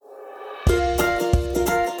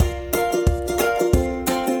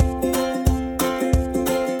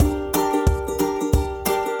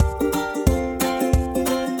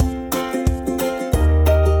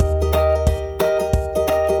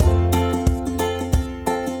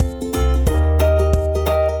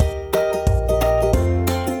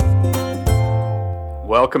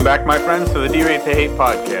Welcome back, my friends, to the D-Rate to Hate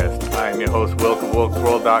podcast. I am your host, Wilk of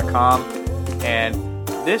WilkWorld.com, and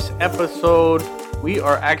this episode, we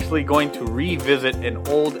are actually going to revisit an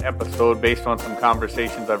old episode based on some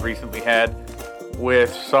conversations I've recently had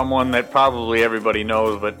with someone that probably everybody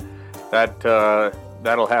knows, but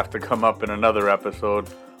that'll have to come up in another episode.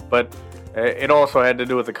 But it also had to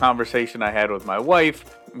do with the conversation I had with my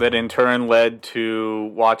wife that in turn led to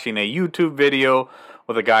watching a YouTube video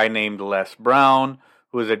with a guy named Les Brown,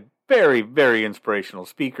 who is a very, very inspirational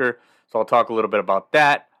speaker. So I'll talk a little bit about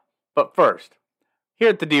that. But first, here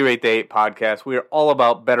at the D-Rate to Hate podcast, we are all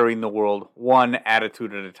about bettering the world one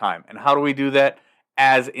attitude at a time. And how do we do that?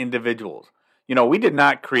 As individuals. You know, we did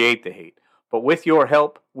not create the hate, but with your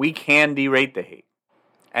help, we can derate the hate.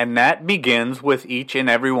 And that begins with each and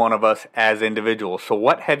every one of us as individuals. So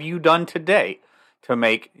what have you done today to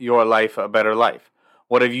make your life a better life?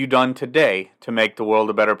 What have you done today to make the world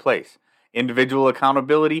a better place? Individual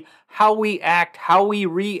accountability, how we act, how we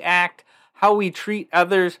react, how we treat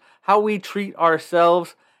others, how we treat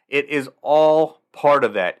ourselves. It is all part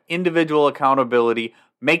of that. Individual accountability,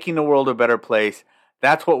 making the world a better place.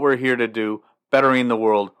 That's what we're here to do, bettering the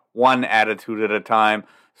world one attitude at a time.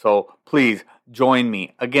 So please join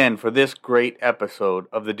me again for this great episode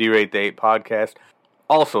of the D-Rate to Hate podcast.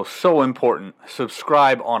 Also, so important,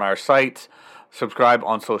 subscribe on our sites, subscribe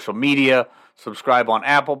on social media, subscribe on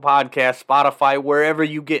Apple Podcasts, Spotify, wherever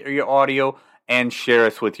you get your audio, and share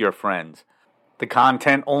us with your friends. The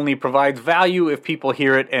content only provides value if people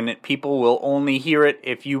hear it, and people will only hear it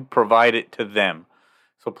if you provide it to them.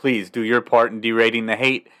 So please do your part in derating the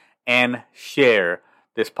hate and share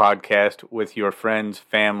this podcast with your friends,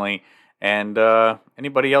 family, and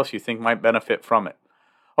anybody else you think might benefit from it.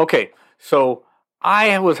 Okay, so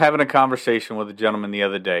I was having a conversation with a gentleman the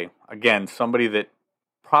other day. Again, somebody that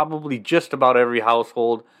probably just about every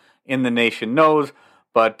household in the nation knows,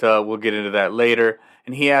 but we'll get into that later.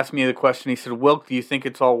 And he asked me the question, he said, Wilk, do you think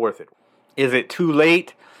it's all worth it? Is it too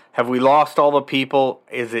late? Have we lost all the people?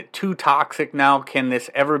 Is it too toxic now? Can this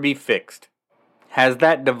ever be fixed? Has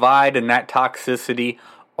that divide and that toxicity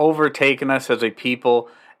overtaken us as a people?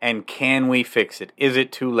 And can we fix it? Is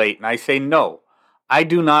it too late? And I say no. I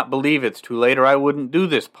do not believe it's too late, or I wouldn't do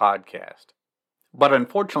this podcast. But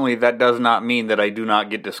unfortunately, that does not mean that I do not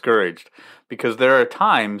get discouraged, because there are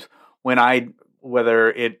times when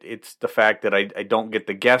whether it's the fact that I don't get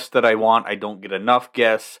the guests that I want, I don't get enough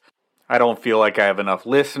guests, I don't feel like I have enough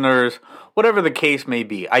listeners, whatever the case may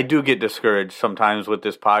be, I do get discouraged sometimes with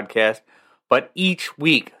this podcast. But each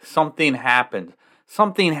week, something happens.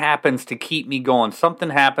 Something happens to keep me going. Something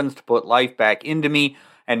happens to put life back into me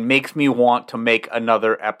and makes me want to make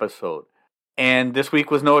another episode. And this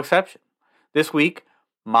week was no exception. This week,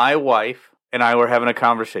 my wife and I were having a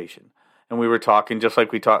conversation, and we were talking just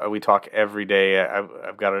like we talk every day.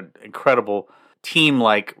 I've got an incredible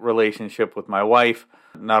team-like relationship with my wife.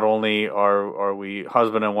 Not only are we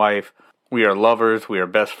husband and wife, we are lovers, we are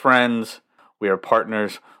best friends, we are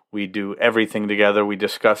partners, we do everything together, we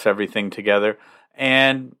discuss everything together.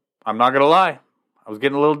 And I'm not going to lie, I was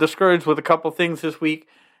getting a little discouraged with a couple things this week,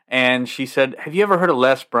 and she said, have you ever heard of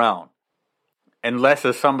Les Brown? And Les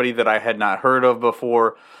is somebody that I had not heard of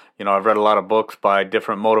before. You know, I've read a lot of books by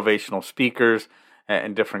different motivational speakers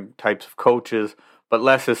and different types of coaches, but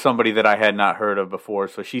Les is somebody that I had not heard of before.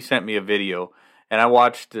 So she sent me a video, and I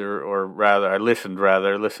watched, I listened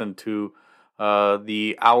to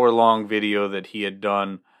the hour-long video that he had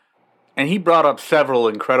done. And he brought up several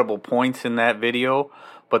incredible points in that video,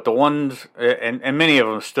 but the ones, and many of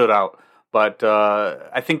them stood out, but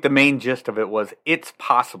I think the main gist of it was, it's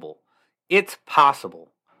possible. It's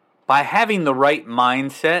possible. By having the right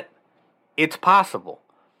mindset, it's possible.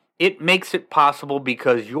 It makes it possible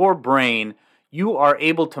because your brain, you are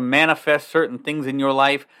able to manifest certain things in your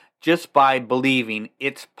life just by believing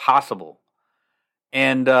it's possible.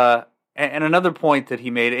 And another point that he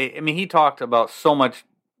made, I mean, he talked about so much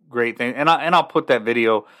great things, and I'll put that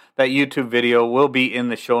video, that YouTube video will be in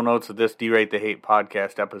the show notes of this D-Rate to Hate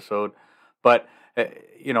podcast episode. But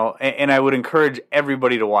and I would encourage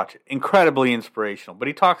everybody to watch it. Incredibly inspirational. But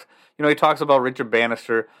he talks about Richard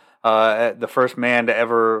Bannister, the first man to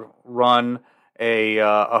ever run a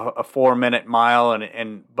 4-minute mile,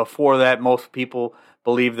 and before that, most people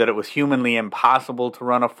believed that it was humanly impossible to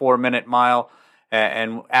run a 4-minute mile.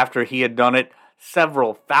 And after he had done it,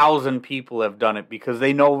 several thousand people have done it because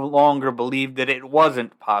they no longer believed that it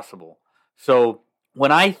wasn't possible. So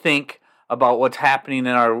when I think about what's happening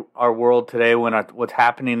in our world today, what's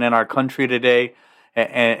happening in our country today,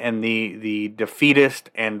 and the defeatist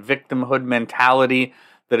and victimhood mentality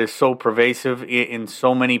that is so pervasive in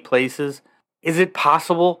so many places, is it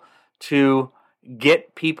possible to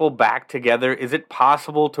get people back together? Is it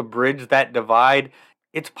possible to bridge that divide?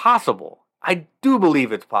 It's possible. I do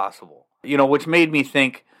believe it's possible. Which made me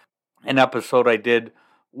think an episode I did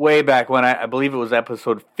way back when, I believe it was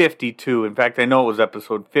episode 52. In fact, I know it was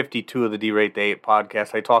episode 52 of the D-Rate the 8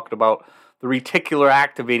 podcast. I talked about the reticular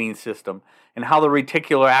activating system and how the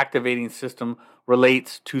reticular activating system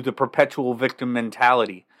relates to the perpetual victim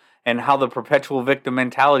mentality, and how the perpetual victim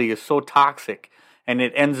mentality is so toxic, and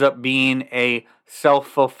it ends up being a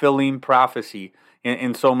self-fulfilling prophecy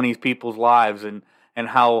in so many people's lives, and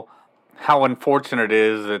how unfortunate it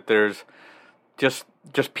is that there's just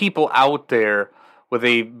people out there with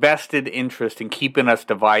a vested interest in keeping us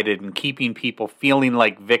divided and keeping people feeling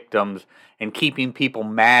like victims and keeping people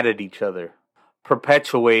mad at each other.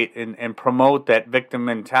 Perpetuate and promote that victim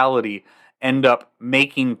mentality, end up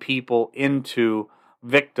making people into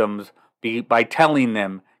victims by telling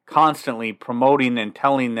them, constantly promoting and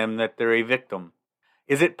telling them that they're a victim.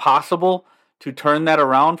 Is it possible to turn that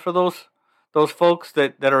around for those folks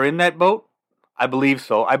that are in that boat? I believe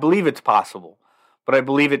so. I believe it's possible, but I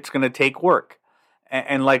believe it's going to take work.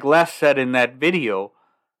 And like Les said in that video,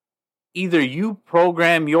 either you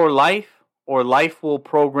program your life or life will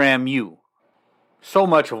program you. So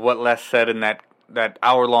much of what Les said in that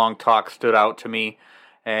hour-long talk stood out to me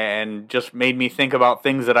and just made me think about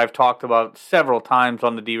things that I've talked about several times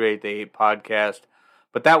on the D-Rate the 8 podcast.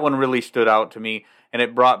 But that one really stood out to me, and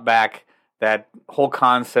it brought back that whole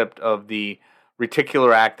concept of the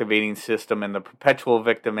reticular activating system and the perpetual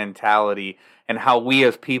victim mentality, and how we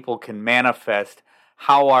as people can manifest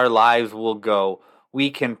how our lives will go. We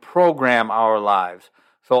can program our lives.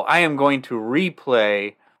 So I am going to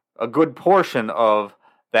replay a good portion of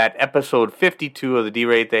that episode 52 of the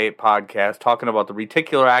D-Rate the 8 podcast, talking about the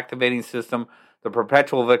reticular activating system, the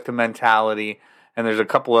perpetual victim mentality, and there's a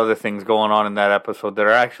couple other things going on in that episode that are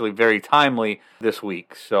actually very timely this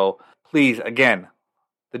week. So please, again,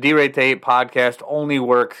 the D-Rate the 8 podcast only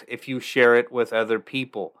works if you share it with other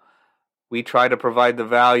people. We try to provide the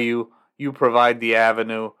value, you provide the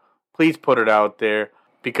avenue. Please put it out there,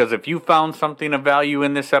 because if you found something of value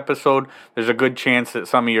in this episode, there's a good chance that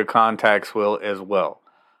some of your contacts will as well.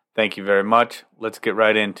 Thank you very much. Let's get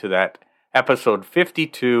right into that. Episode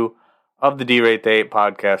 52 of the D-Rate the 8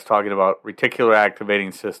 podcast, talking about reticular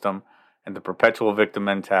activating system and the perpetual victim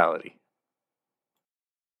mentality.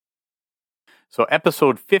 So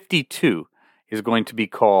episode 52 is going to be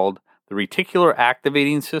called the reticular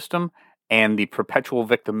activating system and the perpetual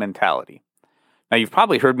victim mentality. Now, you've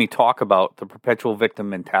probably heard me talk about the perpetual victim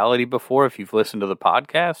mentality before if you've listened to the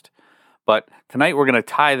podcast, but tonight we're going to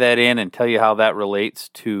tie that in and tell you how that relates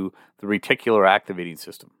to the reticular activating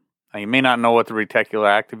system. Now, you may not know what the reticular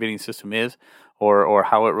activating system is or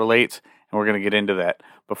how it relates, and we're going to get into that.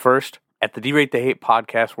 But first, at the D-Rate the 8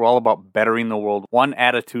 podcast, we're all about bettering the world one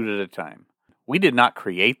attitude at a time. We did not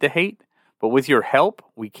create the hate, but with your help,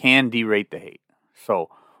 we can derate the hate. So,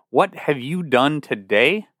 what have you done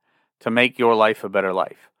today to make your life a better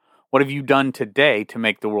life? What have you done today to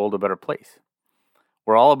make the world a better place?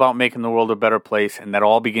 We're all about making the world a better place, and that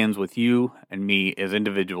all begins with you and me as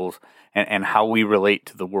individuals and how we relate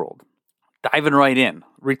to the world. Diving right in,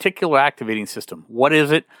 reticular activating system. What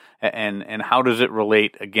is it, and how does it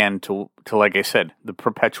relate, again, to like I said, the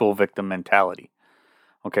perpetual victim mentality?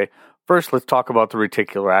 Okay, first let's talk about the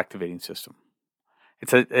reticular activating system.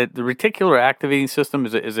 The reticular activating system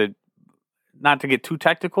is a not to get too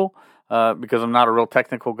technical, because I'm not a real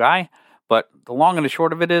technical guy, but the long and the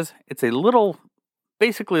short of it is, it's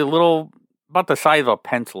basically a little, about the size of a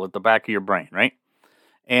pencil at the back of your brain, right?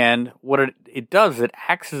 And what it does, it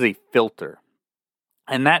acts as a filter.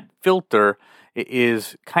 And that filter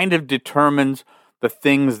is kind of determines the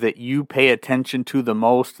things that you pay attention to the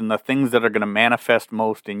most and the things that are going to manifest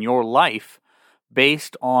most in your life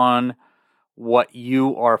based on what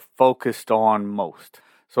you are focused on most.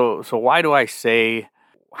 So why do I say,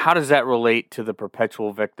 how does that relate to the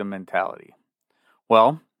perpetual victim mentality?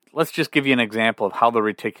 Well, let's just give you an example of how the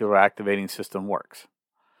reticular activating system works.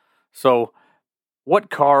 So,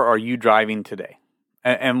 what car are you driving today?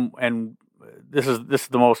 And this is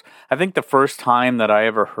the most, I think the first time that I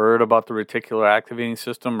ever heard about the reticular activating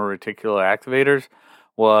system or reticular activators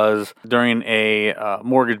was during a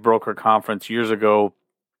mortgage broker conference years ago.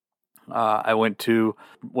 I went to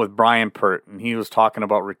with Brian Pert, and he was talking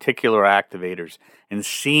about reticular activators and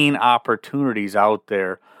seeing opportunities out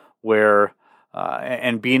there where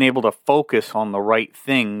and being able to focus on the right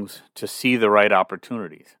things to see the right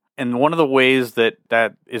opportunities. And one of the ways that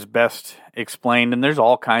is best explained, and there's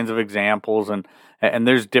all kinds of examples, and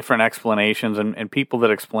there's different explanations, and people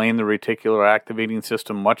that explain the reticular activating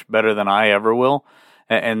system much better than I ever will.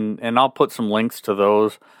 and I'll put some links to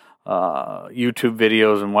those YouTube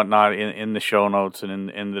videos and whatnot in the show notes and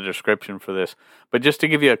in the description for this. But just to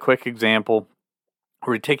give you a quick example,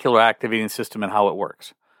 reticular activating system and how it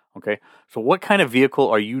works. Okay, so what kind of vehicle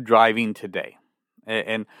are you driving today?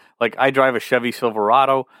 And like I drive a Chevy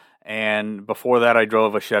Silverado, and before that I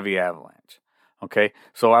drove a Chevy Avalanche. Okay,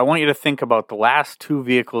 so I want you to think about the last two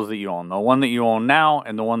vehicles that you own, the one that you own now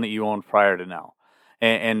and the one that you owned prior to now.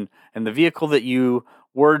 And the vehicle that you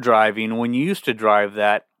were driving, when you used to drive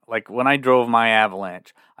that, like when I drove my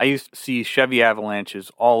Avalanche, I used to see Chevy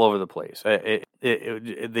Avalanches all over the place.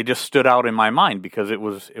 They just stood out in my mind because it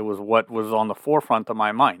was what was on the forefront of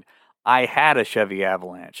my mind. I had a Chevy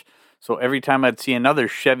Avalanche. So every time I'd see another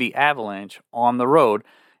Chevy Avalanche on the road,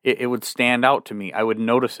 it would stand out to me. I would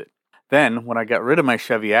notice it. Then when I got rid of my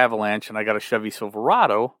Chevy Avalanche and I got a Chevy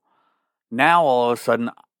Silverado, now all of a sudden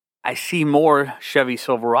I see more Chevy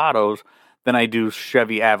Silverados than I do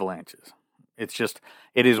Chevy Avalanches.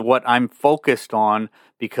 It is what I'm focused on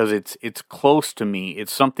because it's close to me.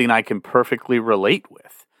 It's something I can perfectly relate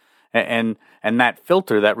with. And that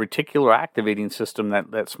filter, that reticular activating system,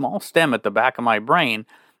 that small stem at the back of my brain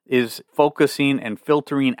is focusing and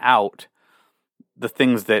filtering out the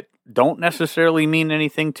things that don't necessarily mean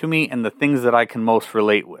anything to me and the things that I can most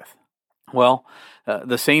relate with. Well,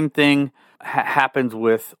 the same thing happens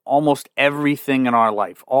with almost everything in our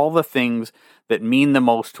life. All the things that mean the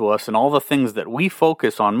most to us and all the things that we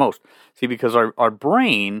focus on most. See, because our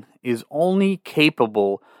brain is only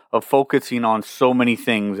capable of focusing on so many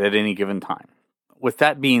things at any given time. With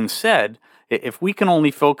that being said, if we can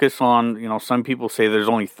only focus on, some people say there's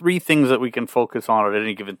only 3 things that we can focus on at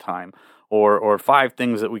any given time, or 5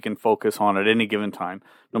 things that we can focus on at any given time.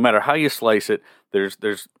 No matter how you slice it,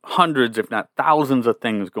 there's hundreds, if not thousands of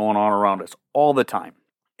things going on around us all the time.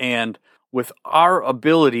 And with our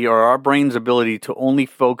ability or our brain's ability to only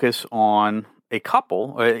focus on a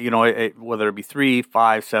couple, whether it be 3,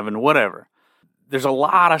 5, 7, whatever, there's a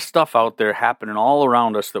lot of stuff out there happening all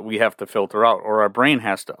around us that we have to filter out, or our brain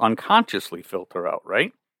has to unconsciously filter out,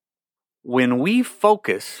 right? When we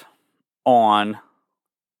focus on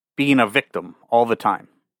being a victim all the time,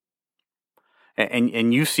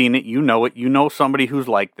 and you've seen it, you know somebody who's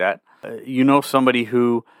like that. You know somebody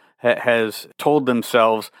who has told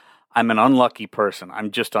themselves, I'm an unlucky person.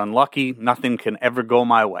 I'm just unlucky. Nothing can ever go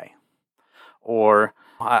my way. Or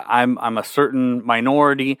I'm a certain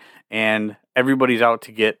minority and everybody's out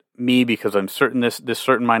to get me because I'm certain this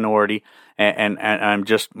certain minority and I'm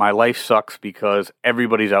just, my life sucks because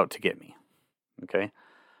everybody's out to get me. Okay?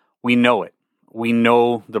 We know it. We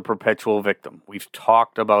know the perpetual victim. We've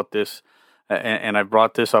talked about this and I've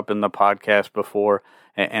brought this up in the podcast before,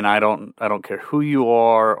 and I don't care who you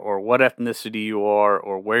are or what ethnicity you are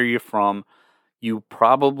or where you're from. You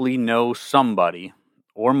probably know somebody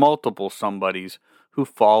or multiple somebodies who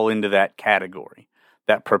fall into that category,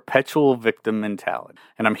 that perpetual victim mentality.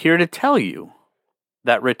 And I'm here to tell you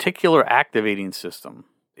that reticular activating system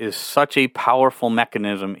is such a powerful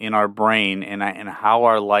mechanism in our brain and how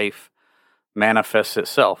our life manifests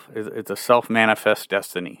itself. It's a self-manifest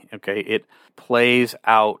destiny, okay? It plays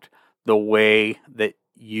out the way that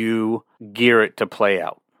you gear it to play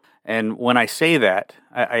out. And when I say that,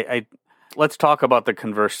 I let's talk about the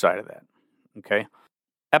converse side of that, okay?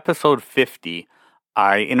 Episode 50,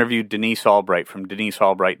 I interviewed Denise Albright from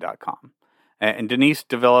DeniseAlbright.com. And Denise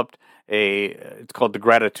developed it's called the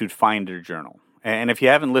Gratitude Finder Journal. And if you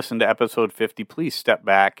haven't listened to episode 50, please step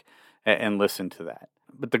back and listen to that.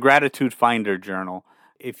 But the Gratitude Finder Journal,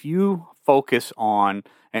 if you focus on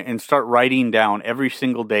and start writing down every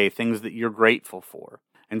single day things that you're grateful for,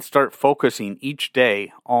 and start focusing each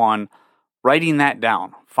day on writing that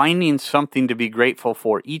down, finding something to be grateful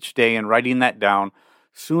for each day and writing that down,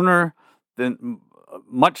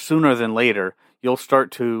 much sooner than later, you'll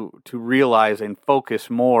start to realize and focus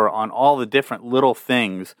more on all the different little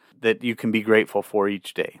things that you can be grateful for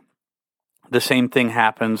each day. The same thing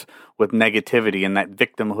happens with negativity and that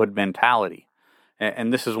victimhood mentality.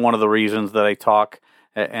 And this is one of the reasons that I talk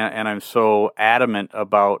and I'm so adamant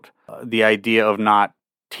about the idea of not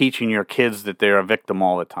teaching your kids that they're a victim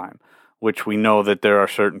all the time, which we know that there are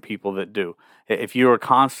certain people that do. If you are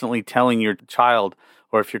constantly telling your child,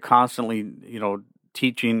 or if you're constantly,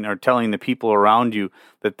 teaching or telling the people around you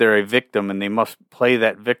that they're a victim and they must play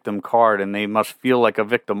that victim card and they must feel like a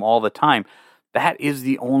victim all the time, that is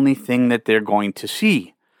the only thing that they're going to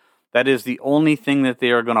see. That is the only thing that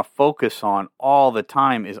they are going to focus on all the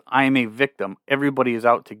time is I'm a victim. Everybody is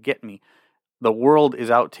out to get me. The world is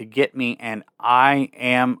out to get me and I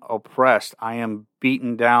am oppressed. I am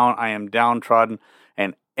beaten down. I am downtrodden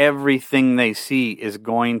and everything they see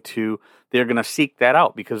they're going to seek that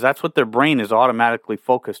out because that's what their brain is automatically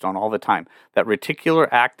focused on all the time. That reticular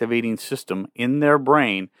activating system in their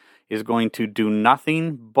brain is going to do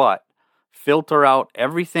nothing but filter out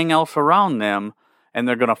everything else around them, and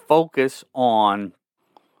they're going to focus on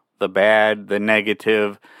the bad, the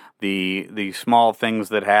negative, the small things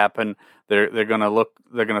that happen. They're going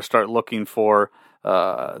to start looking for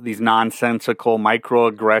these nonsensical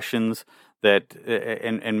microaggressions that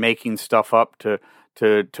and making stuff up to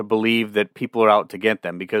believe that people are out to get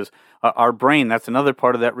them, because our brain, that's another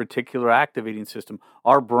part of that reticular activating system.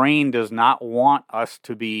 Our brain does not want us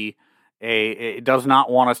to be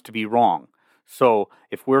wrong. So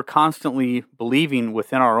if we're constantly believing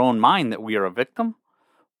within our own mind that we are a victim,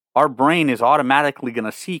 our brain is automatically going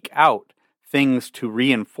to seek out things to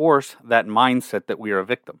reinforce that mindset that we are a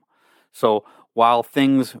victim. So while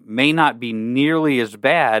things may not be nearly as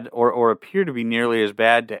bad or appear to be nearly as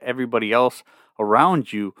bad to everybody else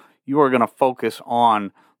around you, you are going to focus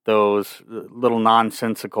on those little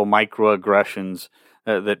nonsensical microaggressions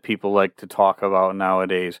that people like to talk about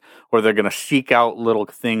nowadays, or they're going to seek out little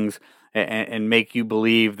things and make you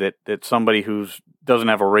believe that somebody who doesn't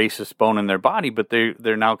have a racist bone in their body, but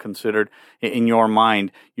they're now considered, in your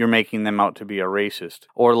mind, you're making them out to be a racist.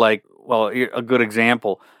 Or a good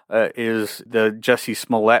example is the Jussie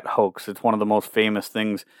Smollett hoax. It's one of the most famous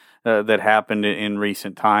things that happened in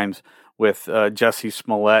recent times, with Jussie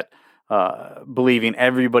Smollett believing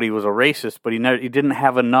everybody was a racist, but he didn't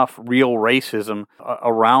have enough real racism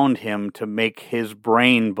around him to make his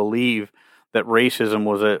brain believe that racism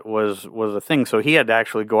was a thing. So he had to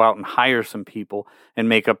actually go out and hire some people and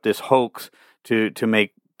make up this hoax to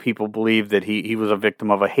make people believe that he was a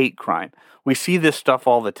victim of a hate crime. We see this stuff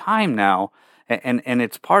all the time now, and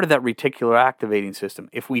it's part of that reticular activating system.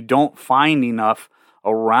 If we don't find enough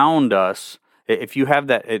around us, if you have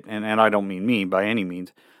that, and I don't mean me by any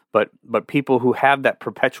means, but people who have that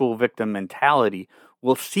perpetual victim mentality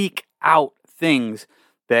will seek out things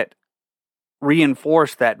that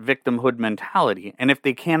reinforce that victimhood mentality. And if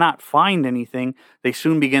they cannot find anything, they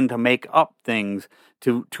soon begin to make up things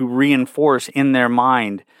to reinforce in their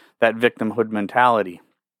mind that victimhood mentality.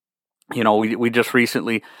 You know, we just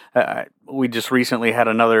recently had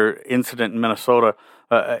another incident in Minnesota,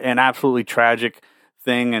 an absolutely tragic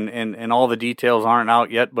thing, and all the details aren't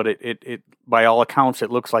out yet, but it by all accounts,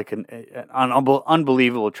 it looks like an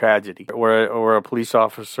unbelievable tragedy where a police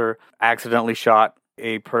officer accidentally shot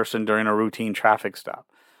a person during a routine traffic stop.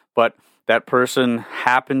 But that person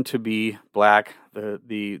happened to be black.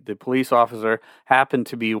 The police officer happened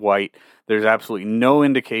to be white. There's absolutely no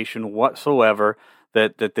indication whatsoever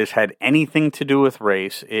that this had anything to do with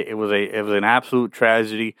race. It was an absolute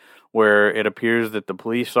tragedy where it appears that the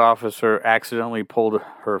police officer accidentally pulled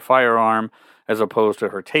her firearm as opposed to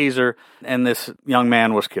her taser, and this young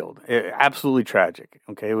man was killed. Absolutely tragic.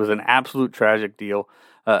 Okay, it was an absolute tragic deal.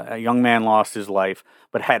 A young man lost his life,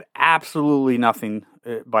 but had absolutely nothing,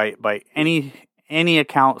 by any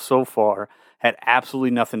account so far, had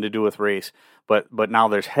absolutely nothing to do with race. But now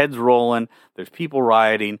there's heads rolling, there's people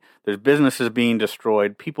rioting, there's businesses being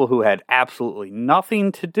destroyed. People who had absolutely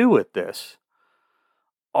nothing to do with this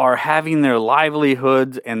are having their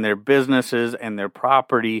livelihoods and their businesses and their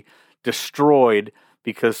property destroyed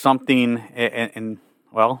because something, and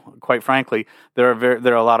well, quite frankly, there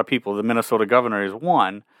are a lot of people. The Minnesota governor is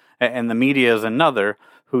one, and the media is another,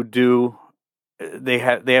 who they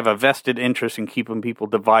have a vested interest in keeping people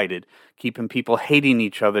divided, keeping people hating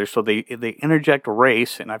each other. So they interject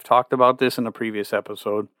race, and I've talked about this in a previous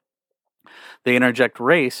episode. They interject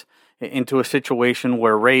race into a situation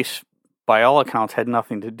where race, by all accounts, had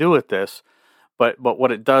nothing to do with this. But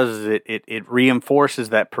what it does is it reinforces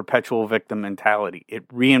that perpetual victim mentality. It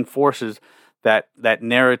reinforces that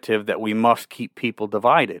narrative that we must keep people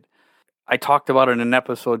divided. I talked about it in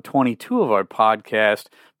episode 22 of our podcast,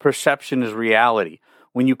 Perception is Reality.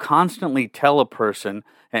 When you constantly tell a person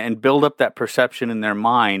and build up that perception in their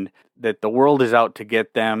mind that the world is out to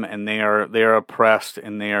get them and they are oppressed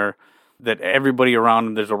and that everybody around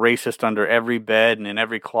them, there's a racist under every bed and in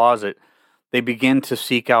every closet, they begin to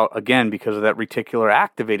seek out, again, because of that reticular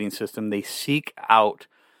activating system, they seek out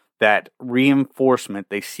that reinforcement.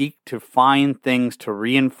 They seek to find things to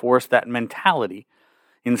reinforce that mentality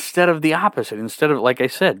instead of the opposite. Instead of, like I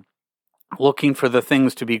said, looking for the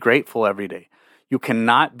things to be grateful every day. You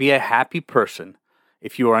cannot be a happy person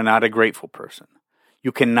if you are not a grateful person.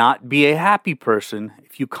 You cannot be a happy person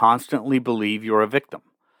if you constantly believe you're a victim.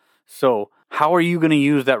 So how are you going to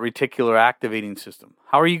use that reticular activating system?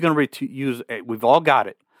 How are you going to use it? We've all got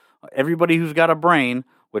it. Everybody who's got a brain,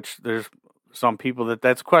 which there's some people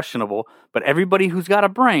that's questionable, but everybody who's got a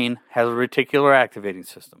brain has a reticular activating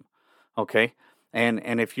system. Okay?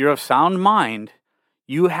 And if you're of sound mind,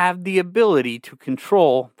 you have the ability to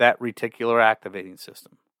control that reticular activating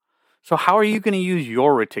system. So how are you going to use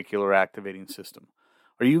your reticular activating system?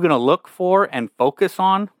 Are you going to look for and focus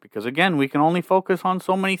on, because again, we can only focus on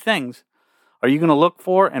so many things. Are you going to look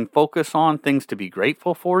for and focus on things to be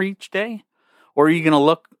grateful for each day? Or are you going to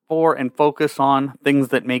look for and focus on things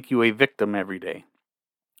that make you a victim every day?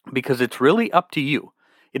 Because it's really up to you.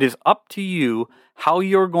 It is up to you how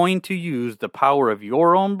you're going to use the power of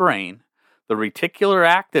your own brain, the reticular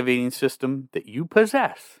activating system that you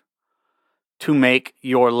possess, to make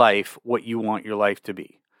your life what you want your life to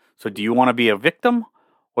be. So do you want to be a victim,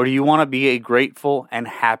 or do you want to be a grateful and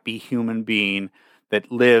happy human being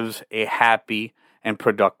that lives a happy and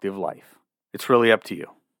productive life? It's really up to you.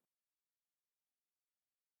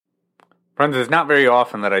 Friends, it's not very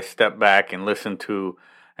often that I step back and listen to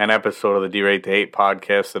an episode of the D-Rate to Hate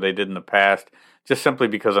podcast that I did in the past, just simply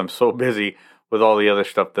because I'm so busy with all the other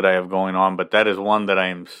stuff that I have going on, but that is one that I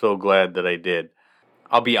am so glad that I did.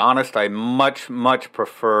 I'll be honest, I much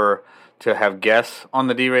prefer to have guests on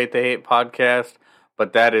the D-Rate to Hate podcast,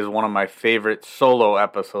 but that is one of my favorite solo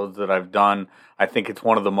episodes that I've done. I think it's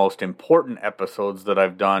one of the most important episodes that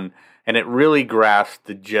I've done, and it really grasps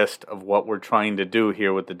the gist of what we're trying to do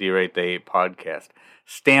here with the D-Rate to Hate podcast.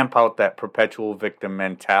 Stamp out that perpetual victim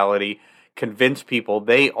mentality, convince people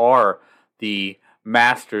they are the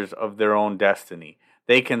masters of their own destiny.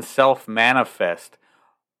 They can self-manifest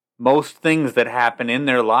most things that happen in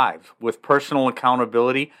their lives with personal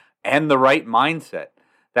accountability and the right mindset.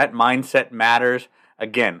 That mindset matters.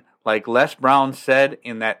 Again, like Les Brown said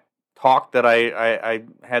in that talk that I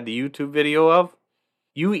had the YouTube video of,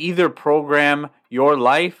 you either program your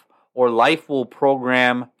life or life will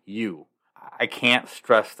program you. I can't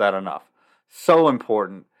stress that enough. So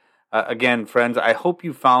important. Again, friends, I hope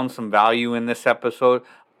you found some value in this episode.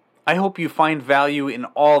 I hope you find value in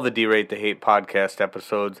all the D-Rate to Hate podcast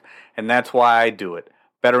episodes, and that's why I do it.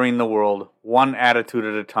 Bettering the world, one attitude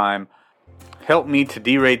at a time. Help me to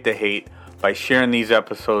D-Rate the Hate by sharing these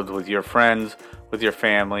episodes with your friends, with your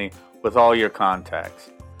family, with all your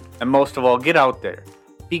contacts. And most of all, get out there.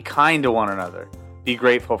 Be kind to one another. Be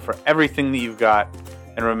grateful for everything that you've got.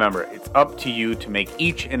 And remember, it's up to you to make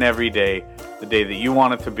each and every day the day that you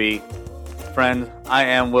want it to be. Friends, I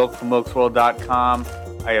am Wilk from WilksWorld.com.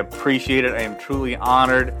 I appreciate it. I am truly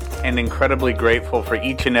honored and incredibly grateful for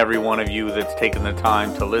each and every one of you that's taken the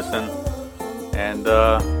time to listen. And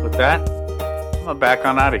with that, I'm back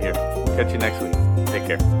on out of here. Catch you next week. Take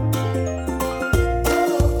care.